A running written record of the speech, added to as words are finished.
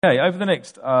Okay, over the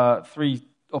next three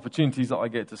opportunities that I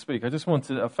get to speak, I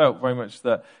felt very much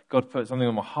that God put something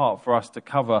on my heart for us to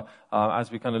cover as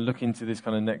we kind of look into this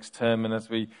kind of next term and as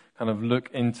we kind of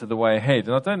look into the way ahead.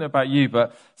 And I don't know about you,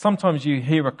 but sometimes you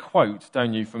hear a quote,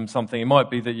 don't you, from something. It might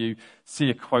be that you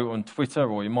see a quote on Twitter,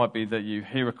 or it might be that you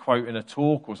hear a quote in a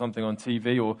talk or something on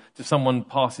TV, or just someone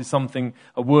passes something,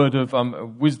 a word of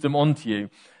wisdom onto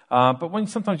you. But when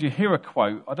sometimes you hear a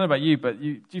quote, I don't know about you, but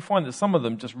do you find that some of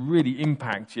them just really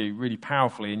impact you really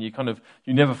powerfully, and you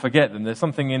never forget them? There's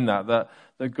something in that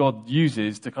God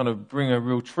uses to kind of bring a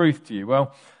real truth to you.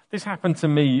 Well, this happened to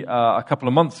me a couple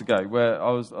of months ago, where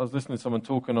I was listening to someone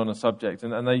talking on a subject,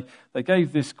 and they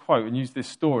gave this quote and used this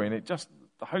story, and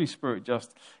the Holy Spirit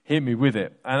just hit me with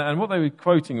it. And what they were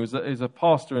quoting was a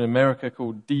pastor in America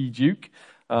called D. Duke.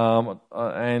 What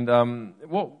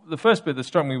the first bit that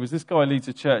struck me was this guy leads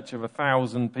a church of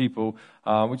 1,000 people,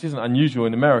 which isn't unusual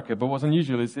in America, but what's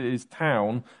unusual is his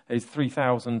town is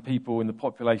 3,000 people in the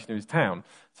population of his town.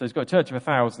 So he's got a church of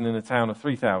 1,000 in a town of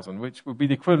 3,000, which would be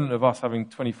the equivalent of us having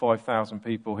 25,000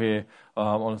 people here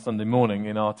on a Sunday morning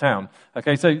in our town.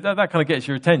 Okay, so that kind of gets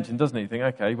your attention, doesn't it? You think,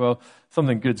 okay, well,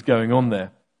 something good's going on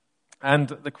there. And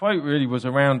the quote really was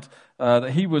around that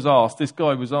this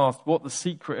guy was asked what the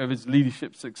secret of his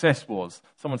leadership success was.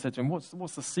 Someone said to him, what's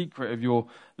the secret of your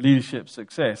leadership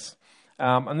success?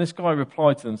 And this guy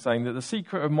replied to them saying that the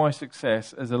secret of my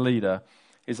success as a leader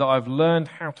is that I've learned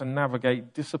how to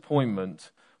navigate disappointment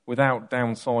without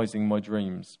downsizing my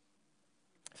dreams.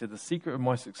 He said the secret of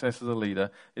my success as a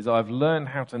leader is that I've learned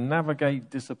how to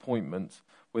navigate disappointment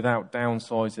without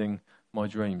downsizing my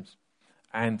dreams.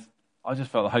 And I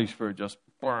just felt the Holy Spirit just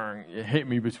it hit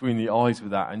me between the eyes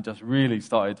with that, and just really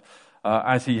started,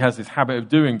 as he has this habit of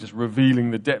doing, just revealing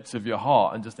the depths of your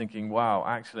heart, and just thinking, wow,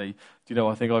 actually,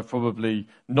 I think I've probably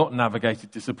not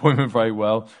navigated disappointment very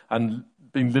well and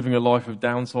been living a life of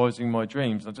downsizing my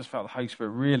dreams. I just felt the Holy Spirit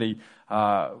really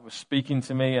was speaking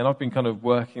to me, and I've been kind of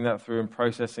working that through and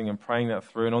processing and praying that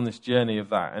through, and on this journey of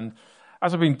that. And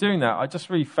as I've been doing that, I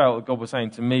just really felt that God was saying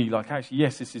to me, like, actually,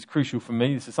 yes, this is crucial for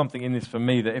me. This is something in this for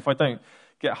me that if I don't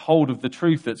get hold of the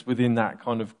truth that's within that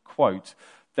kind of quote,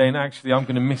 then actually I'm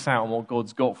going to miss out on what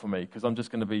God's got for me, because I'm just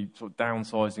going to be sort of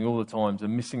downsizing all the times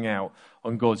and missing out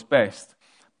on God's best.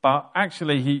 But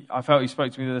actually, I felt he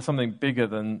spoke to me that there's something bigger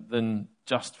than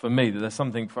just for me, that there's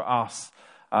something for us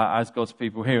as God's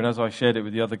people here. And as I shared it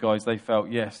with the other guys, they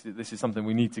felt, yes, this is something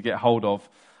we need to get hold of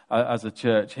as a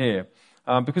church here.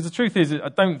 Because the truth is, I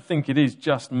don't think it is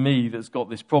just me that's got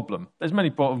this problem. There's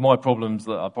many of my problems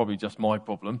that are probably just my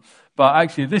problem. But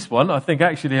actually this one, I think,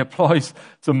 actually applies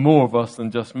to more of us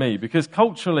than just me. Because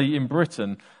culturally in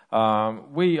Britain,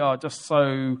 we are just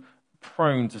so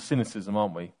prone to cynicism,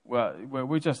 aren't we?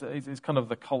 We're just, it's kind of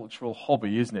the cultural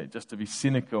hobby, isn't it? Just to be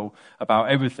cynical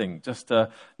about everything. Just to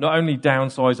not only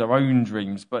downsize our own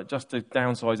dreams, but just to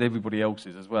downsize everybody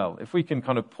else's as well. If we can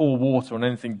kind of pour water on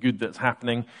anything good that's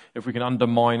happening, if we can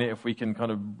undermine it, if we can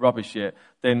kind of rubbish it,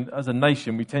 then as a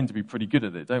nation we tend to be pretty good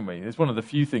at it, don't we? It's one of the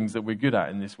few things that we're good at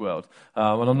in this world.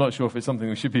 And I'm not sure if it's something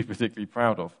we should be particularly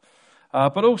proud of.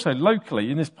 But also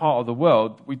locally, in this part of the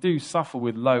world, we do suffer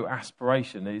with low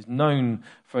aspiration. It is known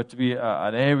for it to be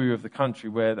an area of the country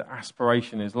where the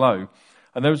aspiration is low.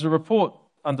 And there was a report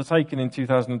undertaken in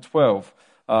 2012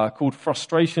 called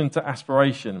Frustration to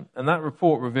Aspiration. And that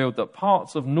report revealed that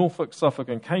parts of Norfolk, Suffolk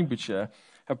and Cambridgeshire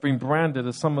have been branded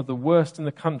as some of the worst in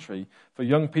the country for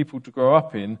young people to grow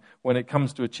up in when it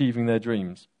comes to achieving their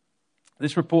dreams.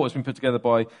 This report has been put together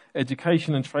by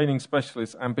education and training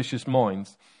specialist Ambitious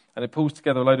Minds, and it pulls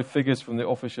together a load of figures from the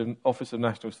Office of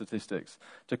National Statistics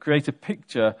to create a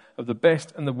picture of the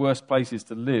best and the worst places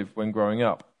to live when growing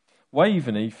up.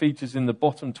 Waveney features in the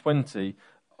bottom 20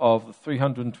 of the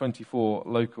 324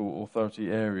 local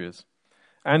authority areas.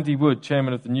 Andy Wood,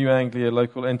 chairman of the New Anglia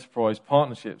Local Enterprise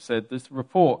Partnership, said this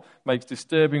report makes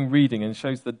disturbing reading and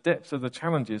shows the depths of the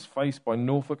challenges faced by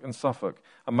Norfolk and Suffolk,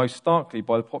 and most starkly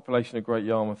by the population of Great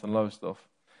Yarmouth and Lowestoft.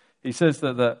 He says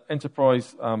that the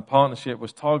Enterprise Partnership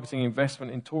was targeting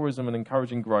investment in tourism and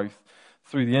encouraging growth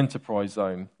through the Enterprise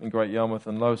Zone in Great Yarmouth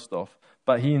and Lowestoft.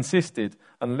 But he insisted,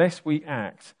 unless we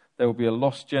act, there will be a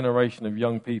lost generation of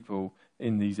young people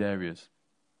in these areas.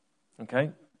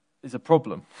 Okay? It's a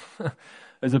problem.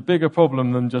 There's a bigger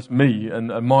problem than just me and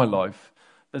my life.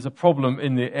 There's a problem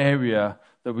in the area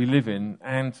that we live in.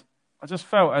 And I just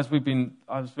felt, as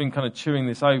I've been kind of chewing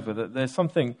this over, that there's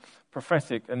something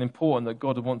prophetic and important that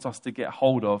God wants us to get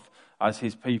hold of as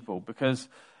his people. Because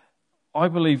I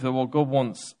believe that what God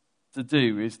wants to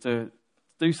do is to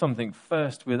do something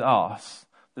first with us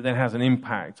that then has an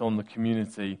impact on the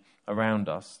community around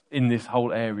us in this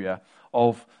whole area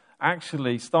of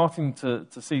actually starting to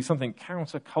see something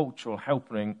countercultural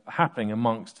happening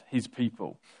amongst his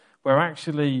people, where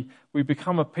actually we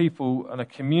become a people and a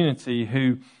community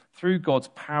who, through God's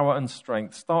power and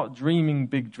strength, start dreaming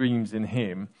big dreams in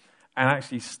him and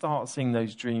actually start seeing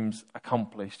those dreams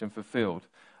accomplished and fulfilled.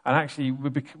 And actually, we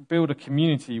build a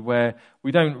community where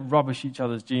we don't rubbish each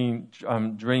other's dreams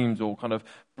or kind of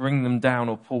bring them down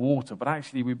or pour water, but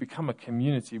actually we become a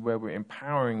community where we're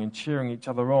empowering and cheering each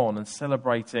other on and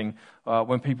celebrating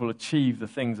when people achieve the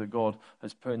things that God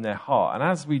has put in their heart. And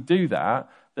as we do that,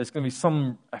 there's going to be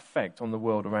some effect on the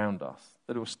world around us.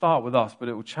 That it will start with us, but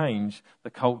it will change the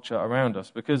culture around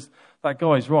us. Because that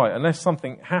guy's right. Unless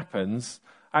something happens,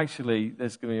 actually,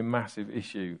 there's going to be a massive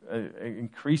issue, an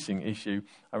increasing issue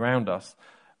around us.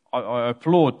 I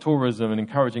applaud tourism and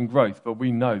encouraging growth, but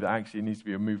we know that actually it needs to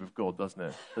be a move of God, doesn't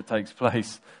it, that takes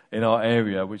place in our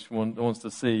area, which wants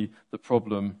to see the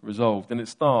problem resolved. And it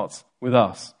starts with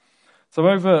us. So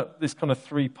over this kind of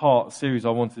 3-part series I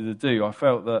wanted to do, I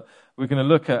felt that we're going to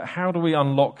look at how do we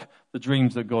unlock the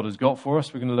dreams that God has got for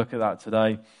us. We're going to look at that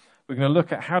today. We're going to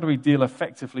look at how do we deal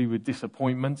effectively with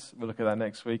disappointments. We'll look at that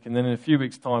next week. And then in a few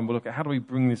weeks' time, we'll look at how do we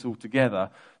bring this all together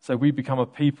so we become a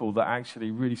people that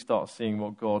actually really start seeing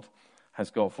what God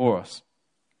has got for us.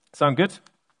 Sound good?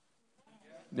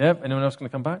 Yeah? Anyone else going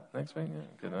to come back next week?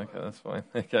 Yeah, good. Okay, that's fine.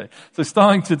 Okay. So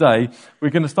starting today, we're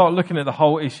going to start looking at the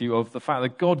whole issue of the fact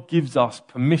that God gives us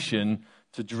permission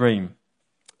to dream.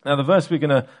 Now, the verse we're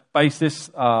going to base this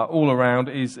all around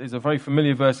is a very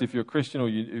familiar verse if you're a Christian or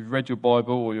you've read your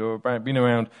Bible or you've been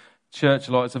around church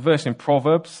a lot. It's a verse in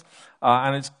Proverbs,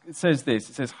 and it says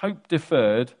this. It says, "Hope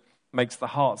deferred makes the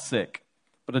heart sick,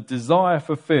 but a desire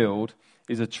fulfilled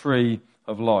is a tree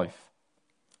of life."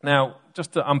 Now,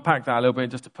 just to unpack that a little bit,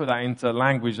 just to put that into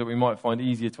language that we might find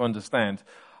easier to understand,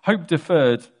 hope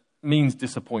deferred means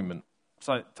disappointment.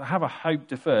 So to have a hope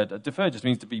deferred just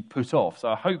means to be put off.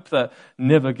 So a hope that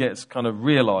never gets kind of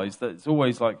realized, that it's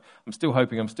always like, I'm still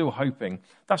hoping.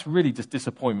 That's really just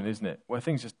disappointment, isn't it? Where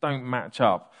things just don't match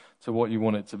up to what you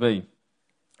want it to be.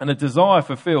 And a desire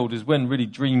fulfilled is when really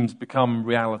dreams become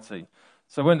reality.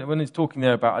 So when it's talking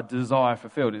there about a desire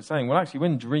fulfilled, it's saying, well, actually,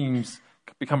 when dreams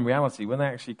become reality, when they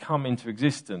actually come into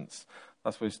existence,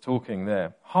 that's what it's talking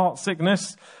there. Heart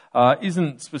sickness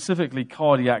isn't specifically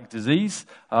cardiac disease.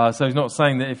 So he's not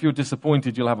saying that if you're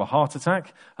disappointed, you'll have a heart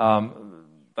attack.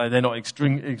 They're not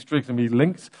extremely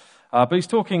linked. But he's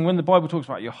talking, when the Bible talks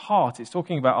about your heart, it's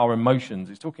talking about our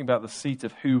emotions. It's talking about the seat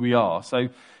of who we are. So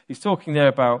he's talking there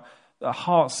about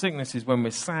heart sickness is when we're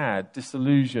sad,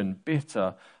 disillusioned,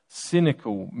 bitter,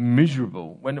 cynical,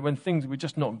 miserable, when things, we're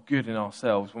just not good in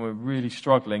ourselves, when we're really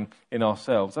struggling in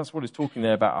ourselves. That's what it's talking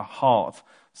there about, a heart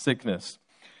sickness.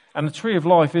 And the tree of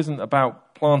life isn't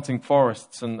about planting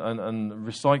forests and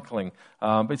recycling,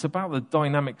 but it's about the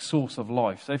dynamic source of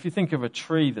life. So if you think of a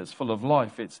tree that's full of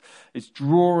life, it's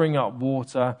drawing up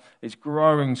water, it's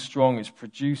growing strong, it's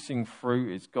producing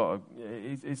fruit,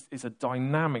 it's a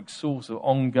dynamic source of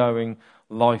ongoing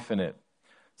life in it.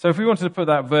 So if we wanted to put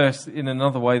that verse in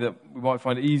another way that we might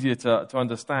find it easier to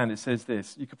understand, it says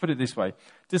this. You could put it this way.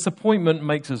 Disappointment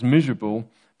makes us miserable,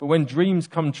 but when dreams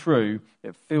come true,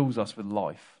 it fills us with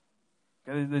life.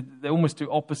 They're almost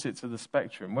two opposites of the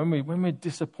spectrum. When we're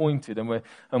disappointed and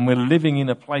we're living in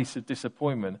a place of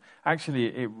disappointment,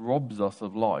 actually it robs us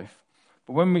of life.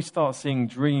 But when we start seeing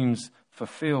dreams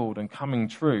fulfilled and coming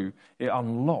true, it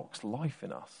unlocks life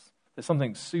in us. There's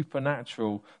something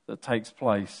supernatural that takes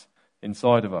place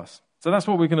inside of us. So that's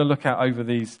what we're going to look at over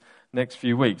these next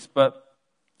few weeks. But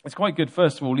it's quite good,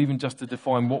 first of all, even just to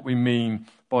define what we mean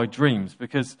by dreams,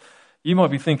 because you might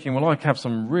be thinking, well, I have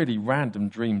some really random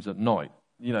dreams at night.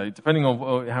 You know, depending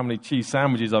on how many cheese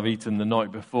sandwiches I've eaten the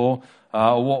night before,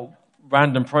 or what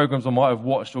random programs I might have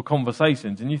watched or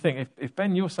conversations. And you think, if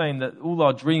Ben, you're saying that all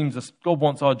our dreams, God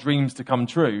wants our dreams to come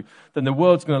true, then the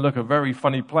world's going to look a very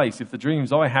funny place if the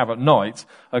dreams I have at night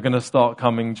are going to start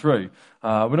coming true.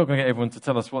 We're not going to get everyone to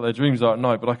tell us what their dreams are at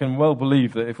night, but I can well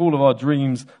believe that if all of our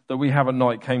dreams that we have at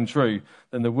night came true,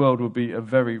 then the world would be a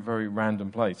very, very random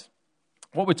place.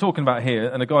 What we're talking about here,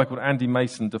 and a guy called Andy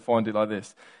Mason defined it like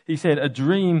this. He said, a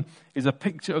dream is a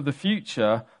picture of the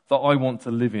future that I want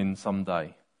to live in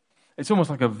someday. It's almost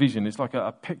like a vision. It's like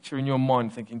a picture in your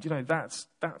mind thinking, do you know, that's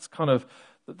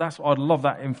I'd love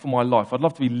that in for my life. I'd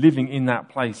love to be living in that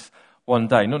place one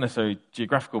day. Not necessarily a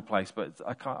geographical place, but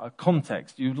a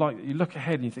context. You look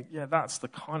ahead and you think, yeah, that's the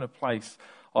kind of place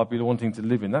I'd be wanting to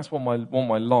live in. That's what I want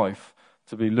my life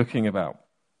to be looking about.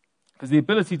 Because the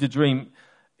ability to dream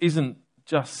isn't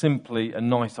just simply a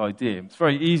nice idea. It's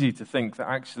very easy to think that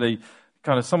actually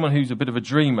kind of someone who's a bit of a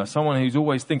dreamer, someone who's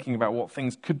always thinking about what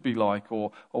things could be like,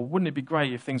 or wouldn't it be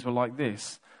great if things were like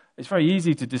this? It's very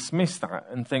easy to dismiss that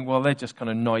and think, well, they're just kind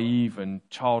of naive and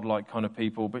childlike kind of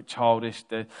people, a bit childish.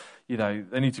 They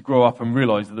need to grow up and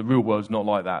realize that the real world's not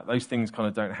like that. Those things kind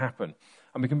of don't happen.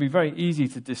 And it can be very easy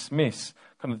to dismiss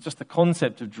kind of just the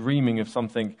concept of dreaming of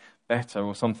something better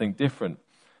or something different.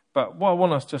 But what I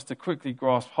want us just to quickly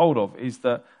grasp hold of is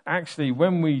that actually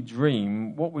when we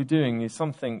dream, what we're doing is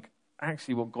something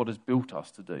actually what God has built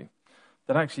us to do.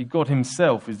 That actually God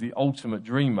himself is the ultimate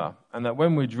dreamer, and that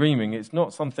when we're dreaming, it's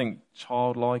not something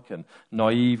childlike and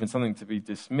naive and something to be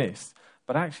dismissed,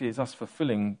 but actually it's us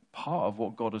fulfilling part of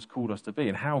what God has called us to be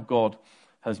and how God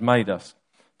has made us.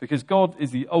 Because God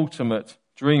is the ultimate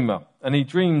dreamer, and he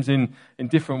dreams in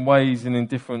different ways and in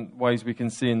different ways we can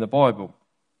see in the Bible.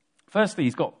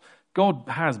 Firstly, God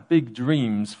has big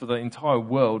dreams for the entire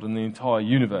world and the entire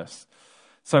universe.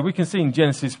 So we can see in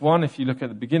Genesis 1, if you look at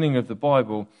the beginning of the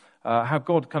Bible, how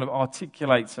God kind of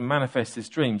articulates and manifests his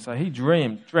dream. So he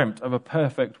dreamt of a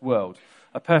perfect world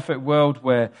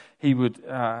where he would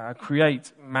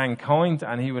create mankind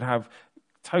and he would have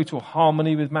total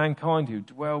harmony with mankind. He would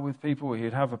dwell with people. He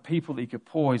would have a people that he could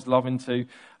pour his love into.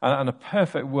 And a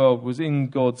perfect world was in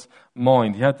God's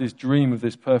mind. He had this dream of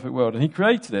this perfect world, and he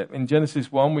created it. In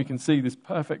Genesis 1, we can see this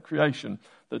perfect creation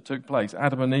that took place.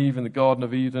 Adam and Eve in the Garden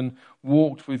of Eden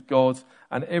walked with God,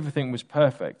 and everything was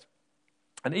perfect.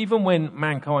 And even when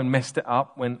mankind messed it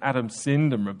up, when Adam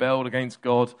sinned and rebelled against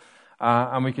God,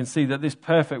 and we can see that this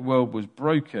perfect world was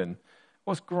broken,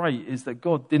 what's great is that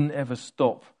God didn't ever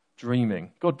stop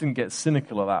dreaming. God didn't get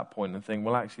cynical at that point and think,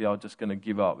 well, actually, I'm just going to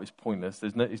give up. It's pointless.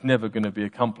 It's never going to be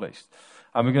accomplished.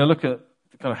 And we're going to look at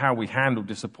kind of how we handle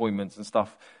disappointments and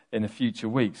stuff in the future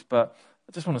weeks. But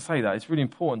I just want to say that it's really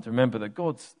important to remember that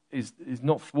God is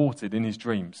not thwarted in his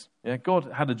dreams. Yeah?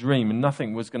 God had a dream and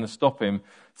nothing was going to stop him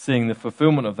seeing the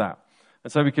fulfillment of that.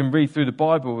 And so we can read through the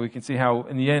Bible, we can see how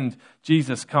in the end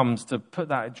Jesus comes to put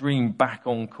that dream back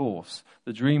on course,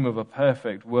 the dream of a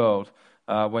perfect world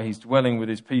where he's dwelling with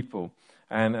his people.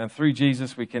 And through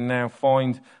Jesus we can now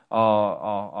find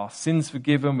our sins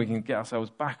forgiven, we can get ourselves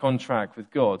back on track with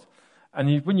God.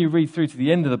 And when you read through to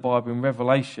the end of the Bible in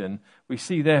Revelation, we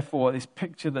see therefore this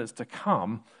picture that's to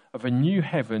come of a new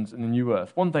heavens and a new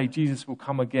earth. One day Jesus will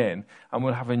come again and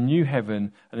we'll have a new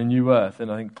heaven and a new earth.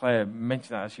 And I think Claire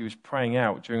mentioned that as she was praying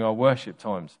out during our worship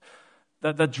times.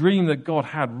 That dream that God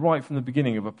had right from the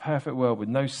beginning of a perfect world with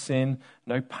no sin,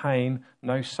 no pain,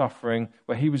 no suffering,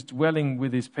 where he was dwelling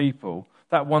with his people,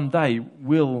 that one day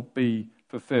will be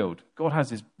fulfilled. God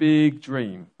has this big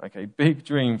dream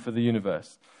for the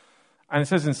universe. And it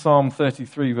says in Psalm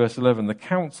 33, verse 11, the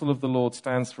counsel of the Lord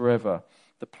stands forever,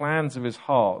 the plans of his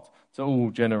heart to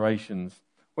all generations.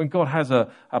 When God has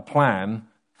a plan,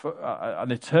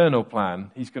 an eternal plan,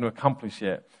 he's going to accomplish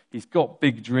it. He's got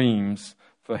big dreams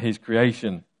for his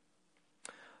creation.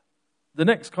 The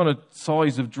next kind of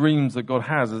size of dreams that God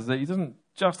has is that he doesn't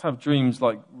just have dreams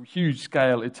like huge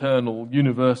scale, eternal,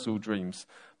 universal dreams,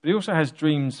 but he also has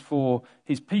dreams for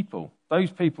his people. Those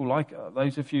people, like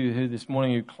those of you who this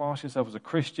morning who class yourself as a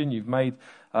Christian, you've made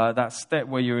that step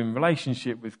where you're in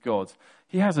relationship with God.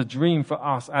 He has a dream for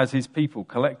us as his people,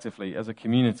 collectively, as a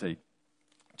community.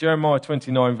 Jeremiah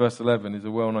 29, verse 11 is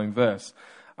a well-known verse.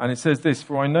 And it says this,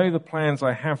 for I know the plans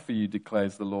I have for you,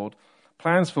 declares the Lord,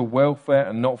 plans for welfare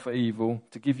and not for evil,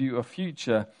 to give you a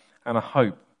future and a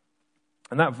hope.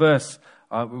 And that verse,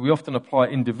 we often apply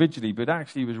individually, but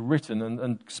actually was written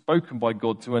and spoken by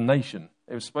God to a nation.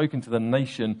 It was spoken to the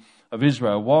nation of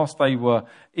Israel whilst they were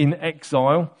in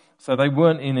exile. So they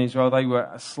weren't in Israel, they were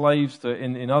slaves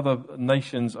in other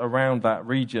nations around that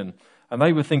region. And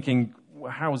they were thinking,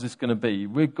 how is this going to be?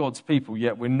 We're God's people,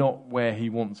 yet we're not where he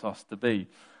wants us to be.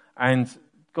 And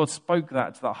God spoke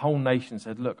that to that whole nation and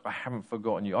said, look, I haven't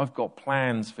forgotten you. I've got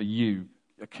plans for you,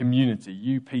 a community,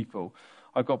 you people.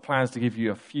 I've got plans to give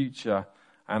you a future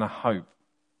and a hope.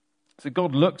 So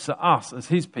God looks at us as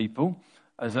his people,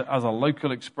 as a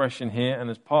local expression here and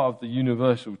as part of the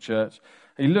universal church.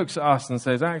 He looks at us and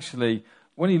says, actually,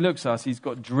 when he looks at us, he's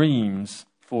got dreams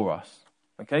for us.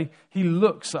 Okay? He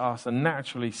looks at us and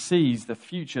naturally sees the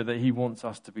future that he wants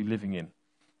us to be living in.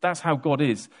 That's how God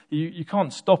is. You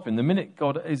can't stop him. The minute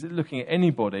God is looking at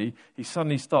anybody, he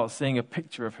suddenly starts seeing a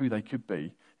picture of who they could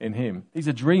be in him. He's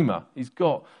a dreamer. He's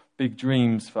got big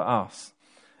dreams for us.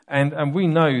 And we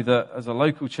know that as a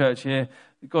local church here,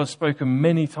 God's spoken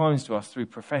many times to us through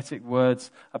prophetic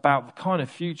words about the kind of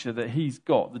future that he's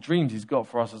got, the dreams he's got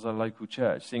for us as a local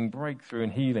church, seeing breakthrough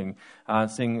and healing,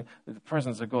 seeing the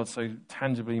presence of God so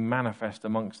tangibly manifest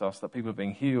amongst us, that people are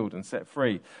being healed and set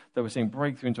free, that we're seeing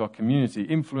breakthrough into our community,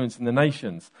 influence in the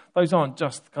nations. Those aren't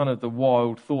just kind of the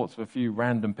wild thoughts of a few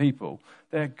random people.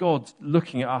 They're God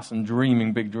looking at us and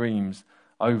dreaming big dreams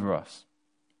over us.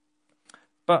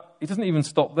 But it doesn't even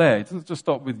stop there. It doesn't just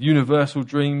stop with universal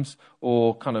dreams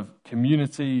or kind of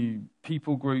community,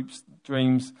 people groups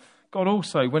dreams. God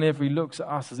also, whenever he looks at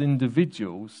us as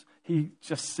individuals, he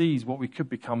just sees what we could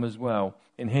become as well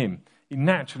in him. He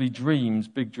naturally dreams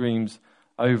big dreams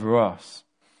over us.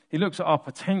 He looks at our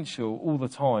potential all the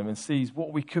time and sees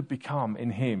what we could become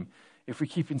in him. If we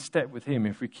keep in step with him,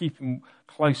 if we keep in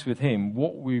close with him,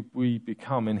 what we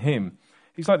become in him.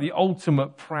 He's like the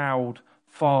ultimate proud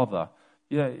father.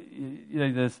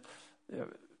 There's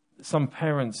some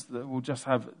parents that will just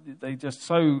have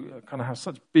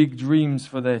such big dreams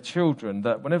for their children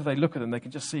that whenever they look at them, they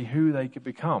can just see who they could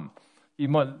become. You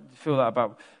might feel that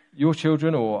about your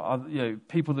children or other,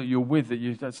 people that you're with that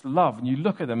you just love, and you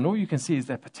look at them and all you can see is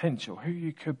their potential, who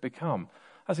you could become.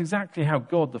 That's exactly how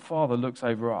God the Father looks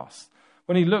over us.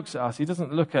 When he looks at us, he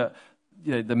doesn't look at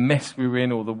the mess we're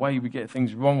in or the way we get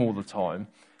things wrong all the time.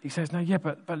 He says, no,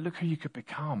 but look who you could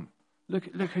become.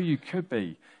 Look who you could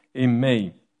be in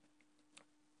me.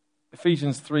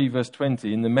 Ephesians 3 verse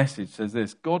 20 in the Message says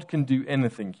this: God can do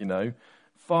anything,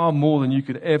 far more than you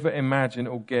could ever imagine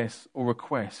or guess or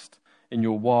request in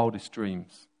your wildest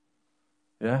dreams.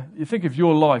 Yeah? You think of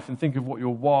your life and think of what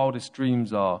your wildest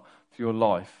dreams are for your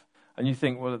life. And you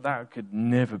think, well, that could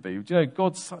never be. Do you know,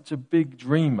 God's such a big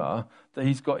dreamer that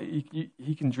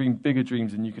he can dream bigger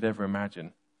dreams than you could ever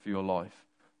imagine for your life.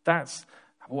 That's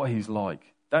what he's like.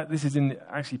 This is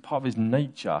actually part of his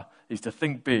nature, is to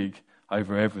think big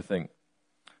over everything.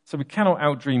 So we cannot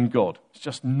outdream God. It's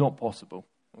just not possible.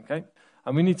 Okay?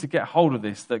 And we need to get hold of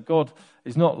this, that God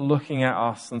is not looking at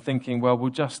us and thinking, well,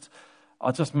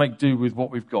 I'll just make do with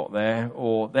what we've got there,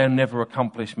 or they'll never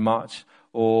accomplish much,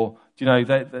 or, he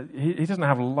doesn't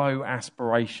have low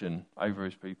aspiration over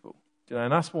his people.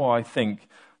 And that's why I think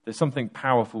there's something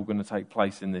powerful going to take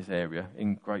place in this area,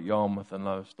 in Great Yarmouth and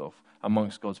Lowestoft,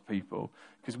 amongst God's people.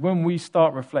 Because when we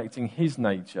start reflecting his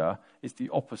nature, it's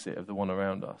the opposite of the one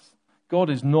around us.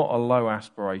 God is not a low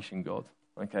aspiration God.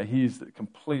 Okay, he is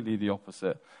completely the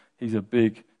opposite. He's a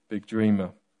big, big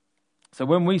dreamer. So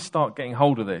when we start getting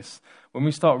hold of this, when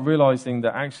we start realizing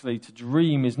that actually to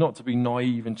dream is not to be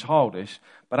naive and childish,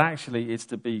 but actually it's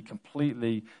to be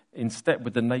completely in step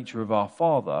with the nature of our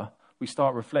Father, we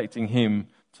start reflecting him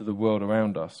to the world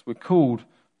around us. We're called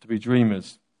to be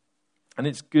dreamers. And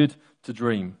it's good to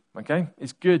dream, okay?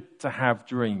 It's good to have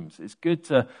dreams. It's good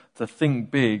to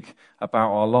think big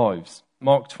about our lives.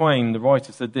 Mark Twain, the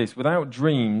writer, said this: without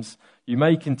dreams, you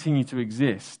may continue to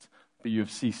exist, but you have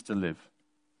ceased to live.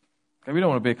 Okay, we don't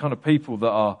want to be a kind of people that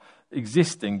are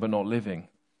existing but not living.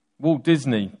 Walt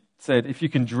Disney said, if you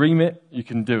can dream it, you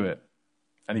can do it.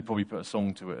 And he probably put a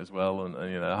song to it as well, and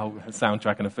a whole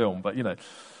soundtrack and a film. But,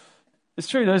 it's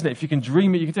true though, isn't it? If you can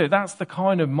dream it, you can do it. That's the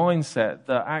kind of mindset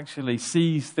that actually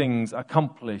sees things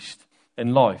accomplished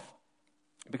in life.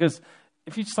 Because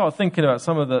if you start thinking about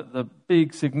some of the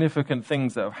big, significant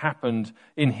things that have happened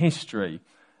in history,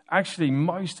 actually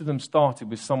most of them started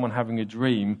with someone having a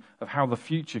dream of how the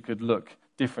future could look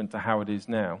different to how it is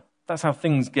now. That's how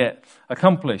things get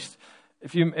accomplished.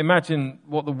 If you imagine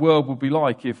what the world would be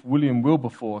like if William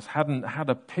Wilberforce hadn't had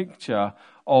a picture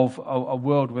of a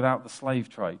world without the slave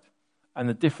trade and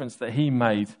the difference that he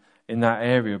made in that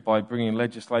area by bringing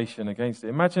legislation against it.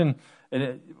 Imagine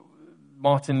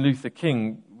Martin Luther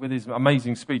King with his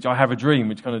amazing speech, I Have a Dream,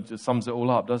 which kind of just sums it all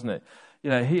up, doesn't it?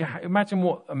 Imagine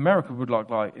what America would look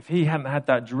like if he hadn't had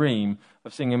that dream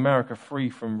of seeing America free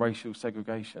from racial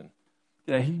segregation.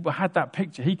 He had that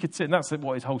picture. He could sit, and that's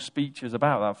what his whole speech is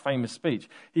about, that famous speech.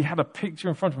 He had a picture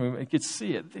in front of him. He could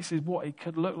see it. This is what it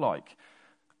could look like.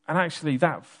 And actually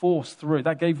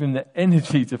that gave him the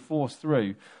energy to force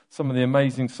through some of the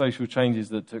amazing social changes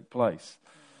that took place.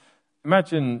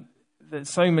 Imagine there's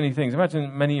so many things.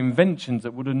 Imagine many inventions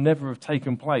that would have never have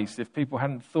taken place if people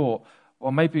hadn't thought,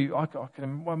 well, maybe I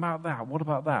can, what about that? What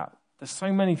about that? There's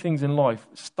so many things in life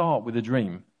start with a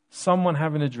dream. Someone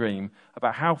having a dream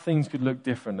about how things could look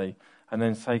differently and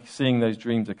then seeing those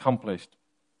dreams accomplished.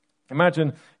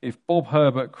 Imagine if Bob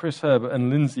Herbert, Chris Herbert and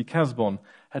Lindsay Casbon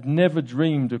had never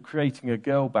dreamed of creating a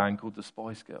girl band called the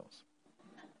Spice Girls.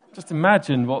 Just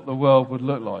imagine what the world would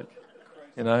look like.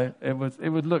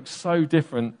 It would look so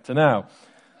different to now.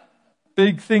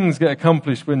 Big things get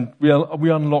accomplished when we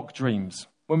unlock dreams,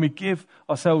 when we give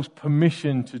ourselves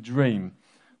permission to dream,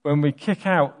 when we kick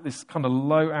out this kind of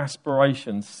low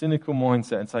aspiration, cynical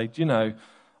mindset and say, do you know,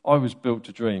 I was built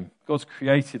to dream. God's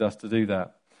created us to do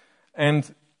that.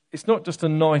 And it's not just a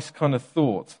nice kind of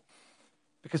thought,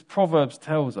 because Proverbs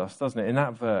tells us, doesn't it, in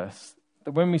that verse,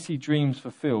 that when we see dreams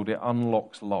fulfilled, it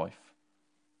unlocks life.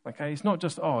 Okay, it's not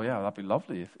just, oh yeah, that'd be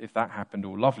lovely if that happened,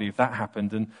 or lovely if that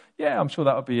happened, and yeah, I'm sure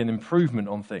that would be an improvement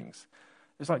on things.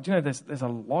 It's like, do you know, there's a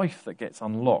life that gets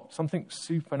unlocked. Something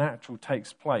supernatural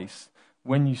takes place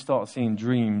when you start seeing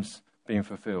dreams being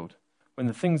fulfilled. When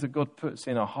the things that God puts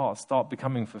in our hearts start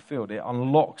becoming fulfilled, it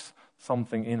unlocks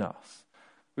something in us.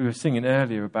 We were singing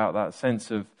earlier about that sense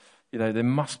of, you know, there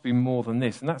must be more than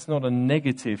this. And that's not a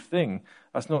negative thing.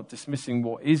 That's not dismissing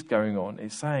what is going on.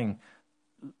 It's saying,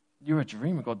 you're a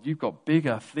dreamer, God. You've got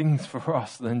bigger things for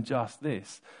us than just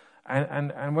this.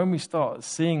 And when we start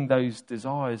seeing those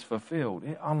desires fulfilled,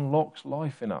 it unlocks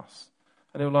life in us.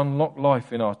 And it will unlock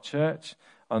life in our church,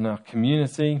 in our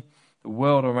community, the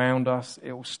world around us.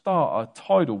 It will start a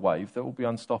tidal wave that will be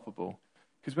unstoppable.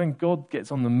 Because when God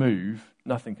gets on the move,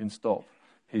 nothing can stop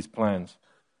his plans.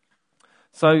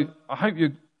 So I hope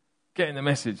you're getting the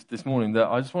message this morning that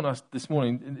I just want us this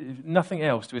morning, if nothing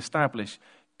else, to establish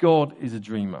God is a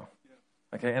dreamer.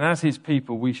 Okay, and as his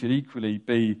people, we should equally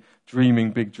be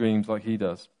dreaming big dreams like he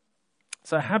does.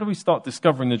 So how do we start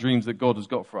discovering the dreams that God has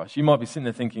got for us? You might be sitting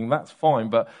there thinking, that's fine,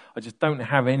 but I just don't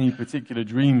have any particular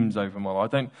dreams over my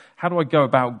life. How do I go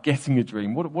about getting a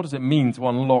dream? What does it mean to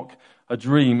unlock a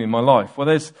dream in my life? Well,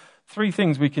 there's 3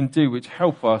 things we can do which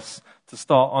help us to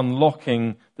start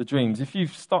unlocking the dreams. If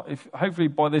hopefully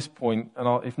by this point,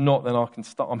 and if not, then I can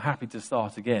start. I'm happy to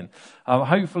start again.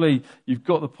 Hopefully you've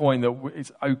got the point that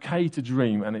it's okay to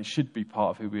dream, and it should be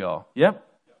part of who we are. Yeah,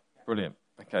 brilliant.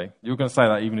 Okay, you're going to say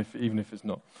that even if it's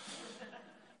not.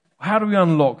 How do we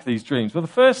unlock these dreams? Well, the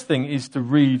first thing is to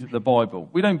read the Bible.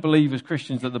 We don't believe as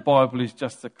Christians that the Bible is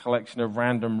just a collection of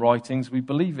random writings. We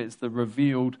believe it's the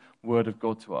revealed Word of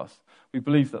God to us. We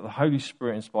believe that the Holy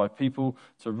Spirit inspired people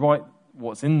to write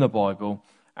what's in the Bible,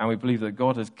 and we believe that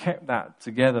God has kept that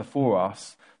together for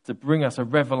us to bring us a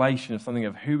revelation of something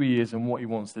of who he is and what he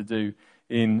wants to do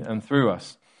in and through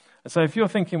us. And so if you're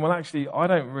thinking, well, actually, I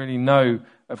don't really know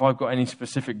if I've got any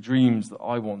specific dreams that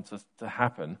I want to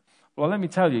happen, well, let me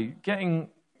tell you,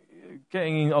 getting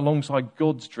alongside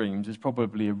God's dreams is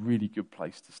probably a really good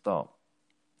place to start.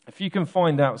 If you can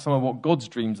find out some of what God's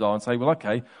dreams are and say, well,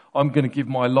 okay, I'm going to give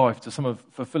my life to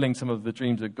fulfilling some of the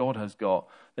dreams that God has got,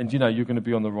 then you know you're going to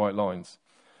be on the right lines.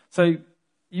 So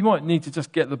you might need to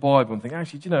just get the Bible and think,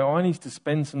 actually, do you know, I need to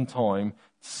spend some time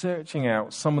searching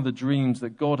out some of the dreams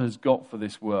that God has got for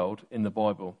this world in the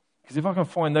Bible. Because if I can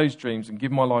find those dreams and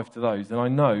give my life to those, then I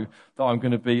know that I'm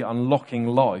going to be unlocking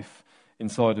life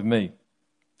inside of me.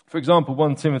 For example,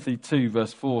 1 Timothy 2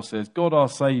 verse 4 says, God our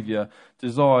Saviour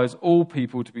desires all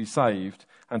people to be saved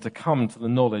and to come to the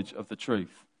knowledge of the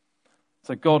truth.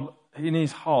 So God, in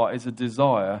his heart, is a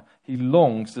desire. He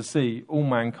longs to see all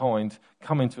mankind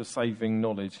come into a saving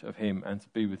knowledge of him and to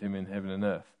be with him in heaven and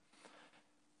earth.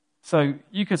 So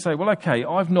you could say, well, okay,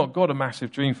 I've not got a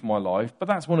massive dream for my life, but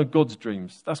that's one of God's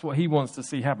dreams. That's what he wants to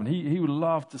see happen. He would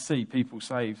love to see people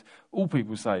saved, all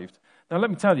people saved. Now, let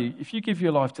me tell you, if you give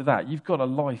your life to that, you've got a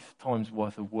lifetime's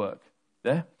worth of work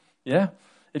there. Yeah?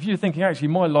 If you're thinking, actually,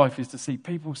 my life is to see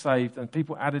people saved and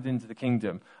people added into the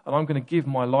kingdom, and I'm going to give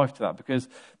my life to that because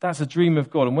that's a dream of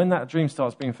God. And when that dream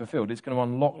starts being fulfilled, it's going to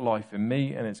unlock life in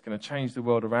me and it's going to change the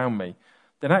world around me.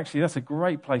 Then actually, that's a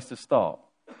great place to start.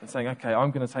 And saying, okay,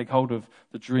 I'm going to take hold of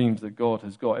the dreams that God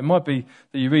has got. It might be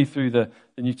that you read through the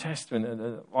New Testament,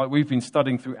 and we've been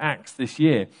studying through Acts this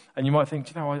year, and you might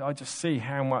think, I just see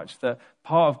how much that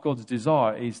part of God's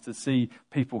desire is to see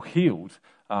people healed.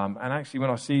 And actually, when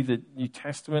I see the New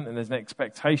Testament and there's an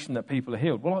expectation that people are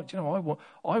healed, well,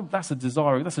 that's a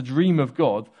desire, that's a dream of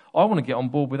God. I want to get on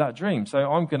board with that dream. So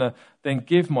I'm going to then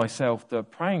give myself to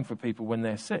praying for people when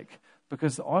they're sick,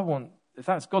 because if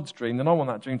that's God's dream, then I want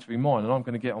that dream to be mine, and I'm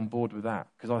going to get on board with that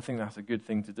because I think that's a good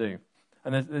thing to do.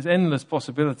 And there's endless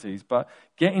possibilities, but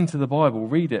get into the Bible,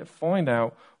 read it, find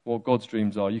out what God's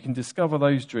dreams are. You can discover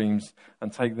those dreams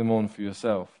and take them on for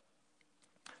yourself.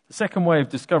 The second way of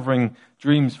discovering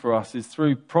dreams for us is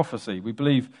through prophecy. We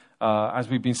believe, as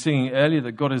we've been singing earlier,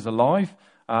 that God is alive,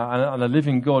 and a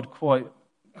living God quite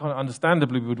kind of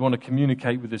understandably would want to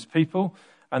communicate with his people.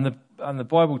 And the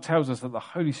Bible tells us that the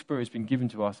Holy Spirit has been given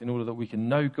to us in order that we can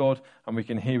know God and we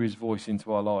can hear his voice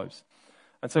into our lives.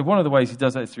 And so one of the ways he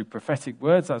does that is through prophetic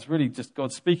words. That's really just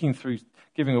God speaking through,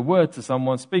 giving a word to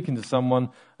someone, speaking to someone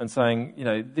and saying,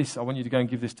 this, I want you to go and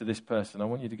give this to this person. I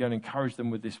want you to go and encourage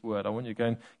them with this word. I want you to go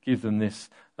and give them this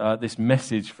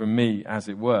message from me, as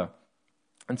it were.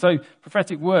 And so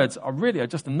prophetic words are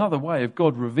just another way of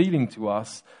God revealing to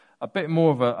us a bit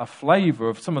more of a flavour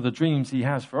of some of the dreams he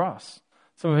has for us.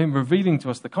 Some of him revealing to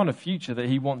us the kind of future that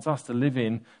he wants us to live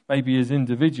in, maybe as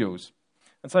individuals.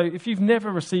 And so if you've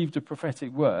never received a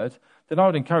prophetic word, then I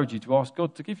would encourage you to ask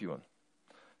God to give you one.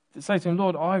 To say to him,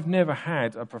 Lord, I've never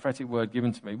had a prophetic word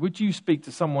given to me. Would you speak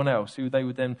to someone else who they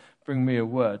would then bring me a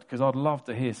word? Because I'd love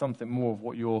to hear something more of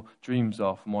what your dreams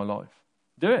are for my life.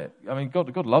 Do it. I mean,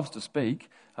 God loves to speak.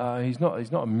 He's not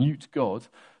a mute God.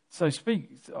 So speak.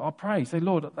 I pray. Say,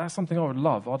 Lord, that's something I would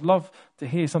love. I'd love to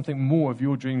hear something more of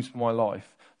your dreams for my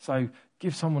life. So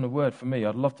give someone a word for me.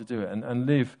 I'd love to do it and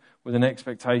live with an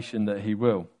expectation that he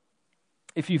will.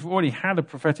 If you've already had a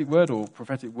prophetic word or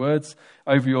prophetic words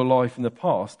over your life in the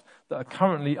past that are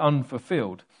currently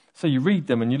unfulfilled, so you read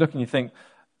them and you look and you think,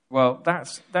 well,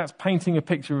 that's painting a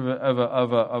picture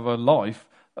of a life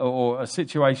or a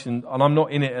situation, and I'm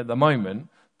not in it at the moment,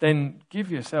 then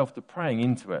give yourself to praying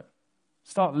into it.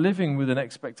 Start living with an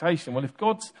expectation. Well, if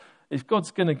God's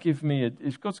going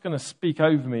to speak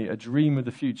over me a dream of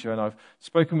the future, and I've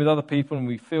spoken with other people, and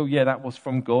we feel, that was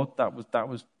from God. That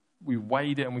was. We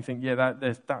weighed it, and we think,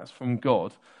 that's from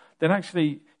God. Then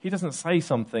actually, he doesn't say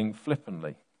something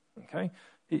flippantly. Okay,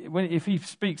 if he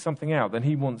speaks something out, then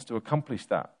he wants to accomplish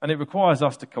that, and it requires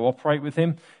us to cooperate with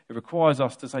him. It requires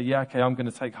us to say, I'm going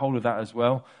to take hold of that as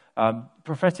well.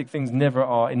 Prophetic things never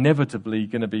are inevitably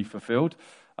going to be fulfilled.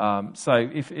 So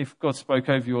if God spoke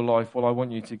over your life, well, I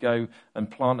want you to go and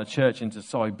plant a church into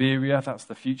Siberia. That's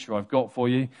the future I've got for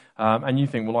you. And you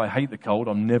think, well, I hate the cold.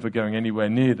 I'm never going anywhere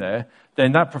near there.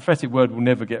 Then that prophetic word will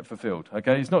never get fulfilled.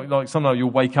 Okay, it's not like somehow you'll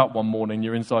wake up one morning,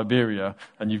 you're in Siberia,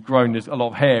 and you've grown a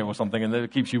lot of hair or something, and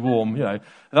it keeps you warm.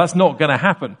 That's not going to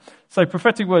happen. So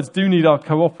prophetic words do need our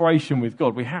cooperation with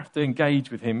God. We have to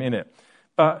engage with him in it.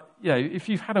 But, if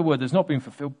you've had a word that's not been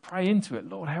fulfilled, pray into it.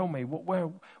 Lord, help me.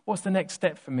 What's the next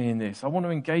step for me in this? I want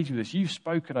to engage with this. You've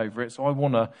spoken over it, so I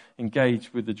want to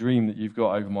engage with the dream that you've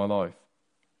got over my life.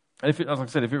 And as I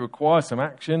said, if it requires some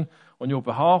action on your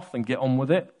behalf, then get on with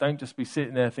it. Don't just be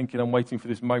sitting there thinking, I'm waiting for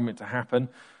this moment to happen.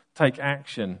 Take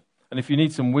action. And if you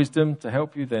need some wisdom to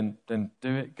help you, then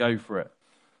do it. Go for it.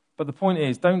 But the point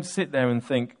is, don't sit there and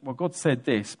think, well, God said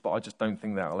this, but I just don't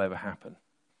think that'll ever happen.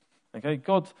 Okay,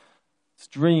 God's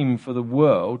dream for the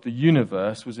world, the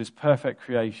universe, was this perfect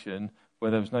creation where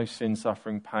there was no sin,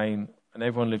 suffering, pain, and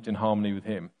everyone lived in harmony with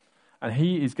him. And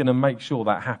he is going to make sure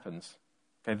that happens.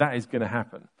 Okay, that is going to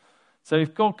happen. So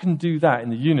if God can do that in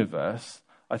the universe,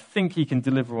 I think he can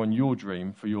deliver on your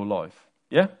dream for your life.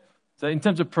 Yeah? So in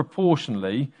terms of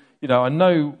proportionally, I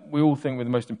know we all think we're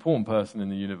the most important person in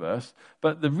the universe,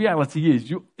 but the reality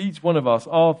is each one of us,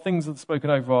 our things that are spoken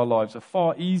over our lives are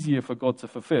far easier for God to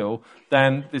fulfill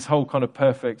than this whole kind of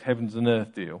perfect heavens and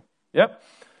earth deal. Yep?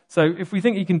 So if we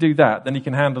think he can do that, then he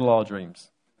can handle our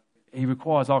dreams. He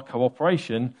requires our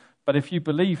cooperation, but if you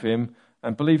believe him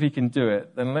and believe he can do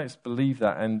it, then let's believe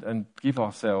that and give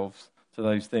ourselves to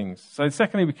those things. So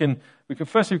secondly, we can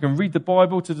read the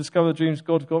Bible to discover the dreams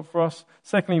God's got for us.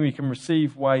 Secondly, we can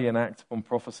receive, weigh, and act upon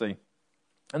prophecy.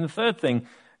 And the third thing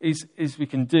is we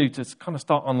can do to kind of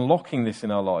start unlocking this in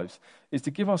our lives is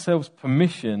to give ourselves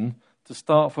permission to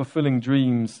start fulfilling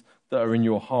dreams that are in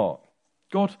your heart.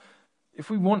 God, if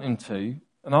we want him to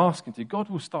and ask him to, God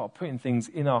will start putting things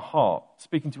in our heart,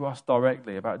 speaking to us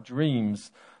directly about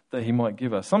dreams that he might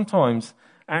give us. Sometimes,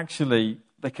 actually,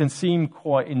 they can seem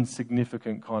quite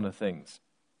insignificant kind of things.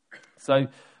 So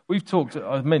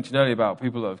I mentioned earlier about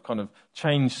people that have kind of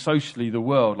changed socially the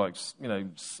world, like,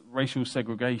 racial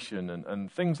segregation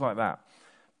and things like that.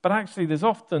 But actually, there's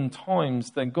often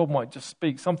times then God might just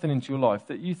speak something into your life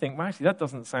that you think, well, actually, that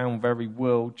doesn't sound very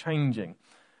world-changing.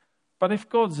 But if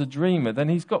God's a dreamer, then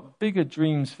he's got bigger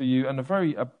dreams for you and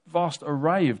a vast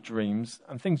array of dreams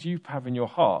and things you have in your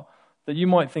heart that you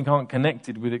might think aren't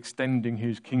connected with extending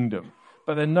his kingdom.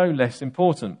 But they're no less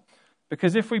important.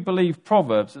 Because if we believe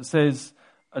Proverbs that says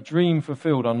a dream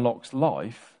fulfilled unlocks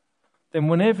life, then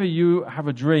whenever you have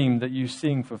a dream that you're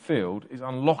seeing fulfilled, it's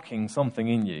unlocking something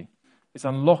in you. It's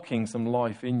unlocking some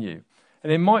life in you.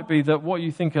 And it might be that what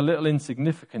you think are little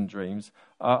insignificant dreams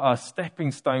are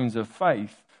stepping stones of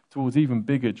faith towards even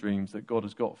bigger dreams that God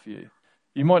has got for you.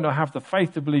 You might not have the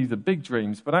faith to believe the big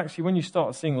dreams, but actually when you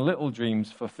start seeing little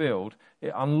dreams fulfilled,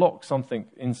 it unlocks something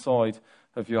inside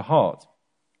of your heart.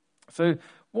 So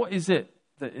what is it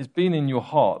that has been in your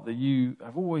heart that you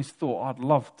have always thought, I'd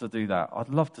love to do that. I'd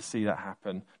love to see that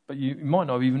happen. But you might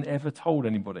not have even ever told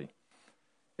anybody.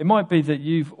 It might be that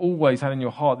you've always had in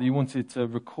your heart that you wanted to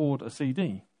record a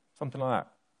CD, something like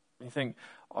that. And you think,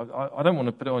 I don't want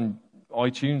to put it on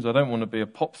iTunes. I don't want to be a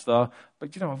pop star.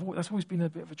 But, that's always been a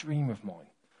bit of a dream of mine.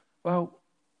 Well,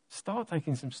 start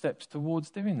taking some steps towards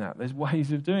doing that. There's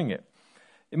ways of doing it.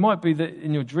 It might be that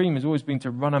in your dream has always been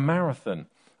to run a marathon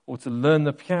or to learn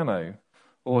the piano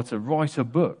or to write a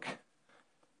book.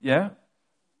 Yeah?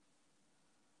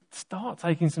 Start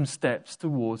taking some steps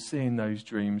towards seeing those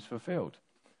dreams fulfilled.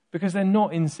 Because they're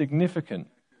not insignificant.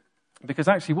 Because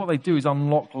actually what they do is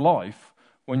unlock life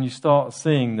when you start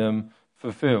seeing them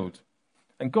fulfilled.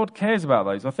 And God cares about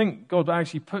those. I think God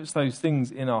actually puts those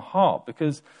things in our heart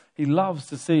because he loves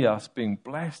to see us being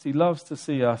blessed. He loves to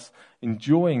see us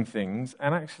enjoying things.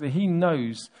 And actually he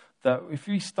knows that if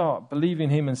we start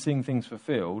believing him and seeing things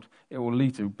fulfilled, it will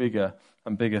lead to bigger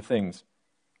and bigger things.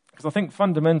 Because I think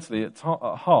fundamentally at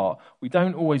heart, we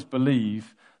don't always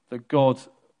believe that God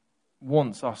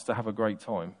wants us to have a great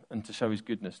time and to show his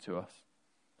goodness to us.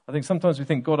 I think sometimes we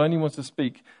think God only wants to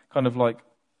speak kind of like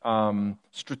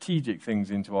strategic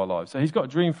things into our lives. So he's got a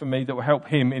dream for me that will help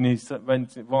him in his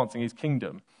advancing his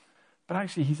kingdom. But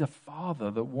actually he's a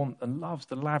father that wants and loves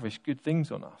to lavish good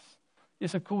things on us.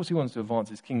 Yes, of course he wants to advance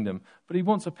his kingdom, but he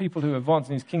wants a people who are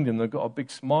advancing his kingdom that have got a big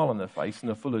smile on their face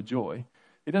and are full of joy.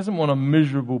 He doesn't want a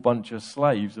miserable bunch of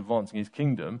slaves advancing his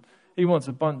kingdom. He wants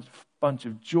a bunch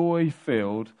of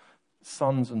joy-filled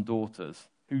sons and daughters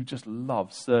who just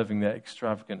love serving their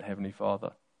extravagant Heavenly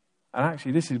Father. And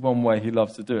actually, this is one way he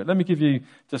loves to do it. Let me give you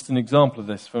just an example of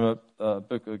this from a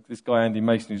book of this guy, Andy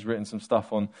Mason, who's written some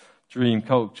stuff on dream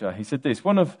culture. He said this,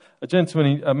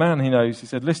 a man he knows, he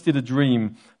said, listed a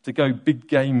dream to go big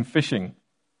game fishing.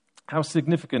 How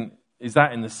significant is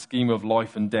that in the scheme of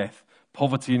life and death,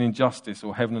 poverty and injustice,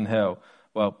 or heaven and hell?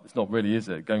 Well, it's not really, is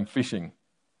it, going fishing?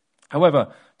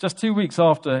 However, just 2 weeks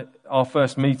after our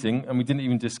first meeting, and we didn't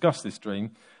even discuss this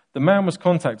dream, the man was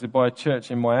contacted by a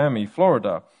church in Miami,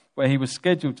 Florida, where he was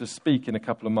scheduled to speak in a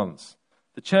couple of months.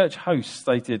 The church host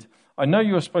stated, I know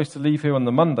you are supposed to leave here on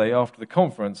the Monday after the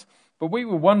conference, but we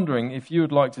were wondering if you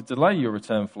would like to delay your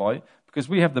return flight because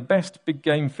we have the best big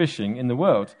game fishing in the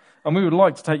world, and we would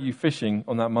like to take you fishing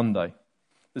on that Monday.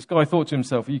 This guy thought to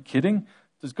himself, are you kidding?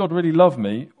 Does God really love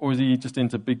me, or is he just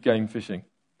into big game fishing?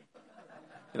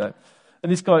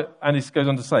 And this goes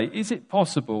on to say, is it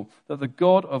possible that the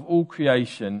God of all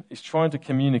creation is trying to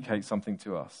communicate something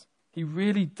to us? He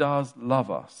really does love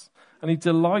us, and he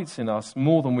delights in us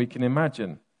more than we can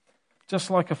imagine. Just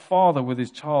like a father with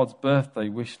his child's birthday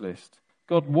wish list,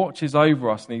 God watches over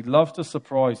us, and he loves to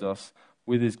surprise us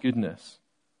with his goodness.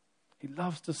 He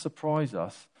loves to surprise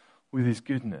us with his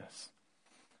goodness.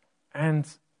 And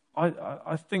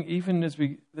I think even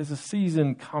there's a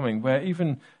season coming where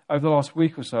even over the last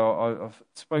week or so, I've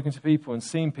spoken to people and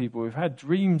seen people who've had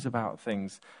dreams about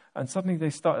things, and suddenly they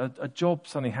start, a job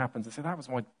suddenly happens. They say, that was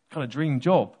my kind of dream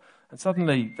job. And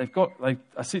suddenly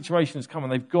a situation has come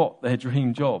and they've got their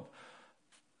dream job.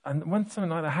 And when something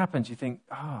like that happens, you think,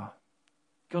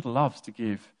 God loves to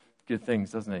give good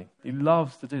things, doesn't he? He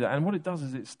loves to do that. And what it does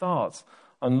is it starts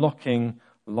unlocking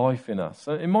life in us.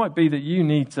 So it might be that you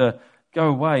need to go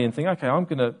away and think, okay, I'm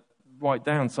going to write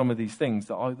down some of these things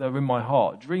that are in my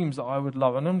heart, dreams that I would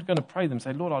love. And I'm going to pray them,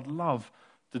 say, Lord, I'd love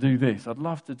to do this. I'd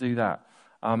love to do that.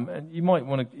 And you might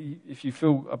want to, if you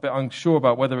feel a bit unsure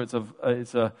about whether it's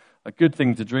a good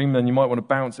thing to dream, then you might want to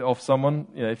bounce it off someone.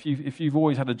 You know, if you've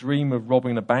always had a dream of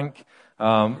robbing a bank,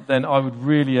 then I would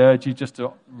really urge you just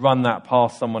to run that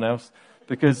past someone else.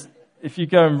 Because if you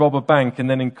go and rob a bank and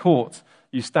then in court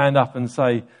you stand up and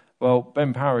say, well,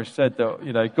 Ben Parish said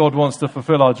that God wants to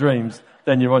fulfill our dreams,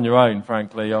 then you're on your own.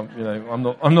 Frankly, I'm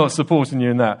not supporting you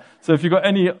in that. So if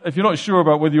you're not sure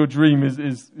about whether your dream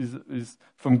is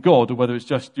from God or whether it's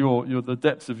just the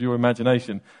depths of your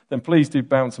imagination, then please do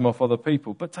bounce them off other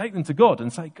people. But take them to God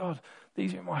and say, God,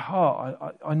 these are in my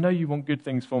heart. I know you want good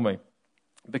things for me.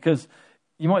 Because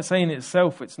you might say in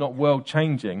itself it's not world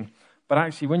changing, but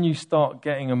actually when you start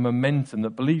getting a momentum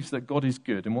that believes that God is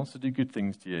good and wants to do good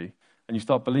things to you, and you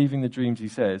start believing the dreams he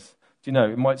says,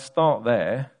 it might start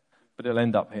there, but it'll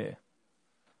end up here.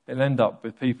 It'll end up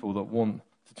with people that want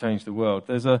to change the world.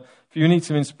 If you need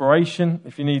some inspiration,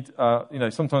 if you need,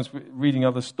 sometimes reading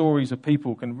other stories of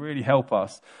people can really help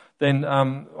us, then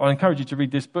I encourage you to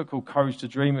read this book called Courage to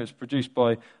Dream. It was produced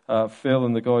by Phil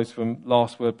and the guys from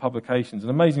Last Word Publications. An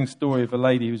amazing story of a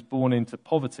lady who was born into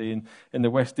poverty in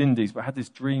the West Indies, but had this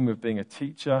dream of being a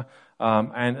teacher,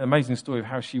 and an amazing story of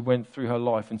how she went through her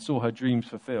life and saw her dreams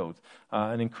fulfilled.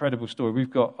 An incredible story. We've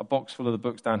got a box full of the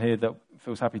books down here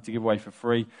feels happy to give away for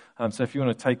free. So if you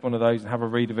want to take one of those and have a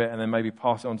read of it and then maybe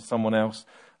pass it on to someone else.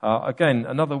 Again,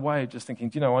 another way of just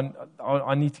thinking,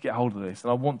 I need to get hold of this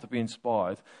and I want to be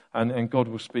inspired. And God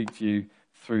will speak to you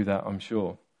through that, I'm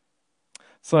sure.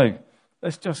 So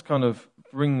let's just kind of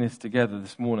bring this together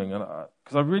this morning.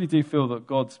 Because I really do feel that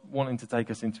God's wanting to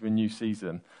take us into a new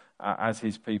season as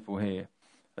his people here.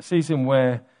 A season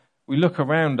where we look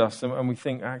around us and we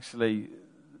think, actually,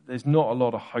 there's not a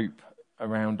lot of hope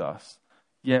around us.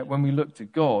 Yet when we look to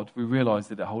God, we realize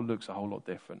that it looks a whole lot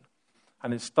different.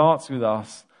 And it starts with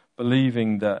us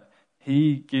believing that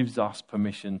he gives us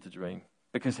permission to dream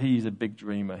because he's a big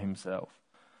dreamer himself.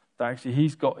 That actually he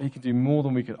can do more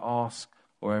than we could ask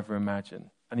or ever imagine.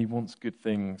 And he wants good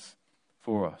things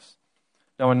for us.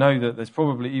 Now, I know that there's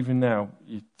probably, even now,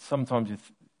 sometimes the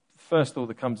first thought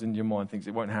that comes into your mind thinks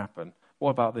it won't happen.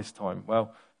 What about this time?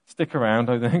 Well, stick around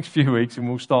over the next few weeks and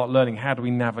we'll start learning how do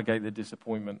we navigate the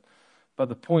disappointment. But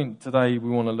the point today we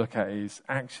want to look at is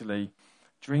actually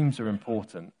dreams are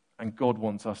important and God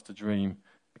wants us to dream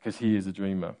because he is a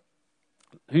dreamer.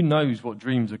 Who knows what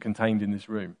dreams are contained in this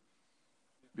room?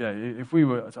 Yeah, if we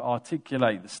were to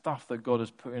articulate the stuff that God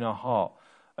has put in our heart,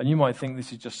 and you might think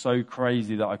this is just so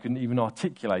crazy that I couldn't even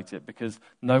articulate it because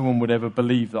no one would ever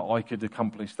believe that I could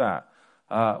accomplish that.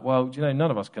 Well, none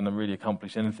of us can really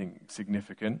accomplish anything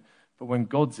significant. But when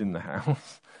God's in the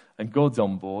house and God's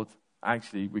on board,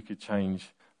 actually we could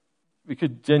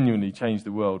genuinely change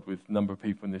the world with the number of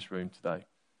people in this room today.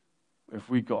 If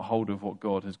we got hold of what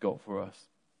God has got for us.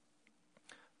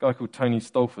 A guy called Tony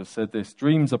Stolfus said this: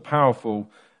 dreams are powerful.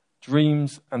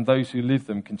 Dreams and those who live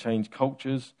them can change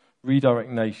cultures, redirect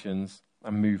nations,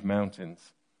 and move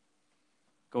mountains.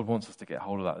 God wants us to get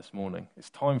hold of that this morning. It's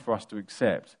time for us to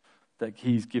accept that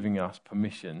he's giving us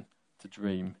permission to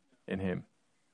dream in him.